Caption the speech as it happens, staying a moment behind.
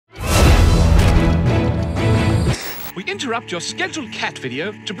we interrupt your scheduled cat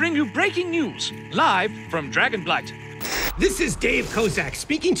video to bring you breaking news, live from Dragonblight. This is Dave Kosak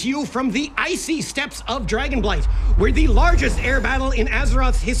speaking to you from the icy steppes of Dragonblight, where the largest air battle in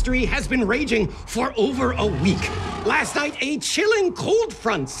Azeroth's history has been raging for over a week. Last night, a chilling cold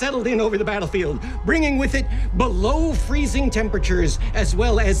front settled in over the battlefield, bringing with it below freezing temperatures, as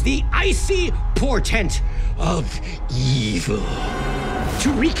well as the icy portent of evil. To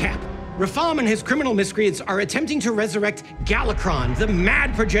recap, Rafaam and his criminal miscreants are attempting to resurrect Galakrond, the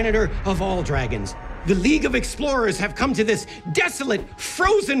mad progenitor of all dragons. The League of Explorers have come to this desolate,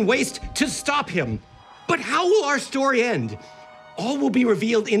 frozen waste to stop him. But how will our story end? All will be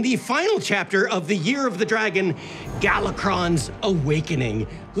revealed in the final chapter of the Year of the Dragon, Galakrond's Awakening.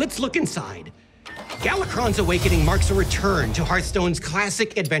 Let's look inside. Galakrond's Awakening marks a return to Hearthstone's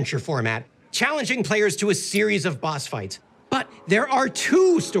classic adventure format, challenging players to a series of boss fights. But there are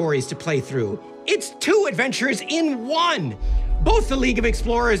two stories to play through. It's two adventures in one. Both the League of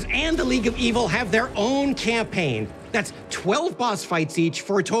Explorers and the League of Evil have their own campaign. That's 12 boss fights each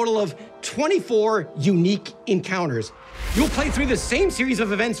for a total of 24 unique encounters. You'll play through the same series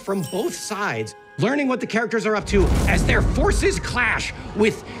of events from both sides, learning what the characters are up to as their forces clash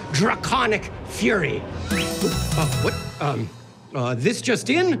with draconic fury. This just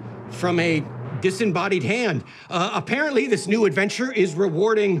in from a disembodied hand. Apparently this new adventure is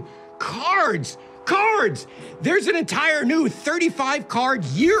rewarding cards. There's an entire new 35-card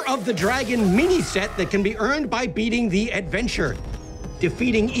Year of the Dragon mini set that can be earned by beating the adventure.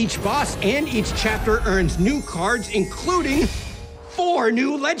 Defeating each boss and each chapter earns new cards, including 4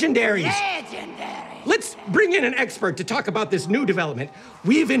 new legendaries. Let's bring in an expert to talk about this new development.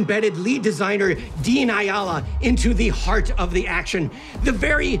 We've embedded lead designer Dean Ayala into the heart of the action, the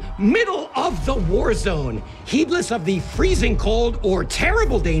very middle of the war zone. Heedless of the freezing cold or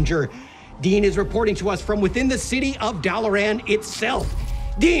terrible danger, Dean is reporting to us from within the city of Dalaran itself.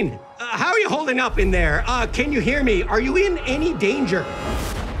 Dean, how are you holding up in there? Can you hear me? Are you in any danger?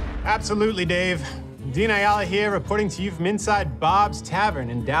 Absolutely, Dave. Dean Ayala here, reporting to you from inside Bob's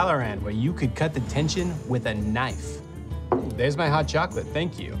Tavern in Dalaran, where you could cut the tension with a knife. Ooh, there's my hot chocolate,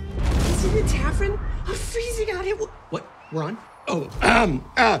 thank you. Is it a tavern? I'm freezing out here. What? We're on? Oh,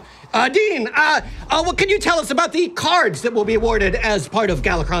 Dean, what can you tell us about the cards that will be awarded as part of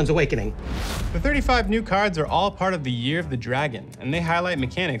Galakrond's Awakening? The 35 new cards are all part of the Year of the Dragon, and they highlight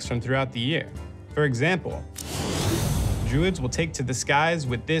mechanics from throughout the year. For example, Druids will take to the skies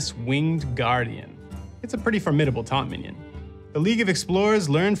with this Winged Guardian. It's a pretty formidable taunt minion. The League of Explorers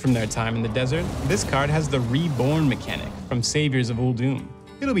learned from their time in the desert. This card has the Reborn mechanic from Saviors of Uldum.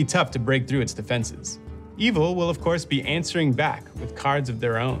 It'll be tough to break through its defenses. Evil will of course be answering back with cards of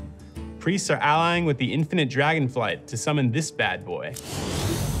their own. Priests are allying with the Infinite Dragonflight to summon this bad boy,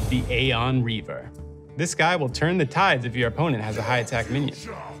 the Aeon Reaver. This guy will turn the tides if your opponent has a high attack minion.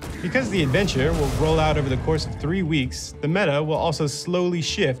 Because the adventure will roll out over the course of 3 weeks, the meta will also slowly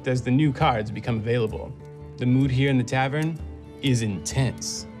shift as the new cards become available. The mood here in the tavern is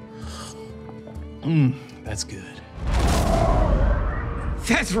intense. That's good.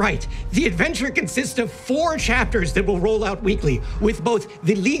 That's right. The adventure consists of 4 chapters that will roll out weekly, with both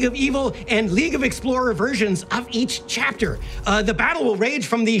the League of Evil and League of Explorer versions of each chapter. The battle will rage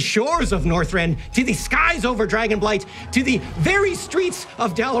from the shores of Norfendre to the skies over Dragonblight to the very streets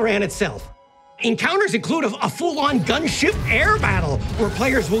of Dalaran itself. Encounters include a full-on gunship air battle, where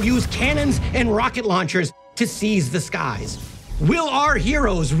players will use cannons and rocket launchers to seize the skies. Will our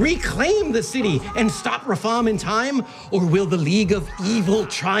heroes reclaim the city and stop Rafaam in time, or will the League of Evil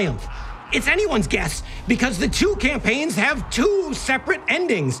triumph? It's anyone's guess, because the 2 campaigns have 2 separate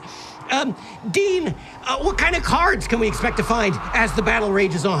endings. Dean, what kind of cards can we expect to find as the battle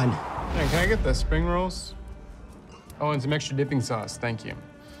rages on? Hey, can I get the spring rolls? Oh, and some extra dipping sauce, thank you.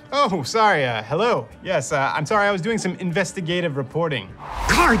 Oh, sorry, hello. Yes, I'm sorry, I was doing some investigative reporting.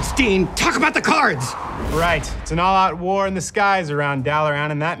 Cards, Dean, talk about the cards. Right, it's an all-out war in the skies around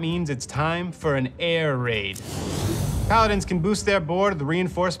Dalaran, and that means it's time for an air raid. Paladins can boost their board with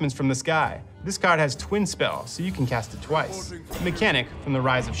reinforcements from the sky. This card has Twin Spell, so you can cast it twice. A mechanic from the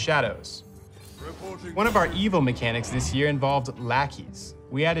Rise of Shadows. One of our evil mechanics this year involved lackeys.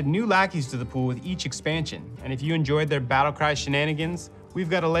 We added new lackeys to the pool with each expansion, and if you enjoyed their battlecry shenanigans, we've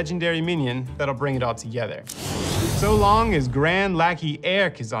got a legendary minion that'll bring it all together. So long as Grand Lackey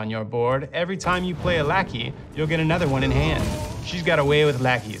Airk is on your board, every time you play a lackey, you'll get another one in hand. She's got a way with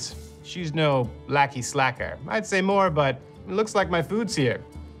lackeys. She's no lackey slacker. I'd say more, but it looks like my food's here.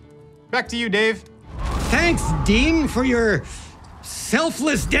 Back to you, Dave. Thanks, Dean, for your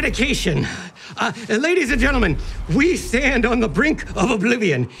selfless dedication. Ladies and gentlemen, we stand on the brink of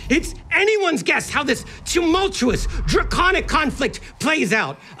oblivion. It's anyone's guess how this tumultuous, draconic conflict plays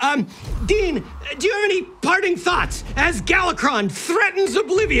out. Dean, do you have any parting thoughts as Galakrond threatens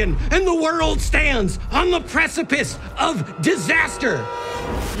oblivion and the world stands on the precipice of disaster?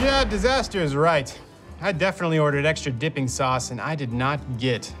 Yeah, disaster is right. I definitely ordered extra dipping sauce, and I did not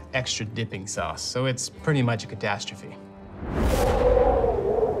get extra dipping sauce, so it's pretty much a catastrophe.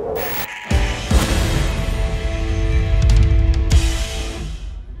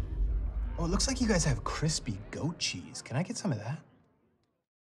 Oh, it looks like you guys have crispy goat cheese. Can I get some of that?